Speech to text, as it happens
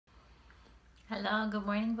Hello, good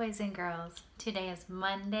morning, boys and girls. Today is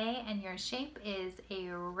Monday and your shape is a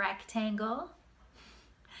rectangle.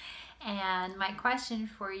 And my question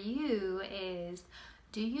for you is,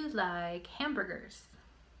 do you like hamburgers?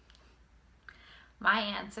 My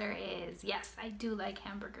answer is yes, I do like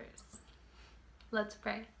hamburgers. Let's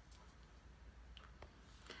pray.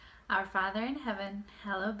 Our Father in heaven,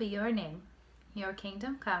 hallowed be your name. Your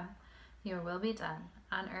kingdom come, your will be done,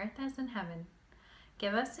 on earth as in heaven.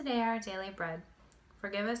 Give us today our daily bread.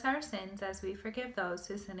 Forgive us our sins as we forgive those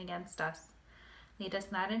who sin against us. Lead us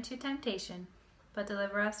not into temptation, but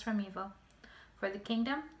deliver us from evil. For the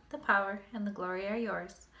kingdom, the power, and the glory are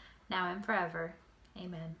yours, now and forever.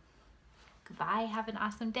 Amen. Goodbye. Have an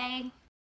awesome day.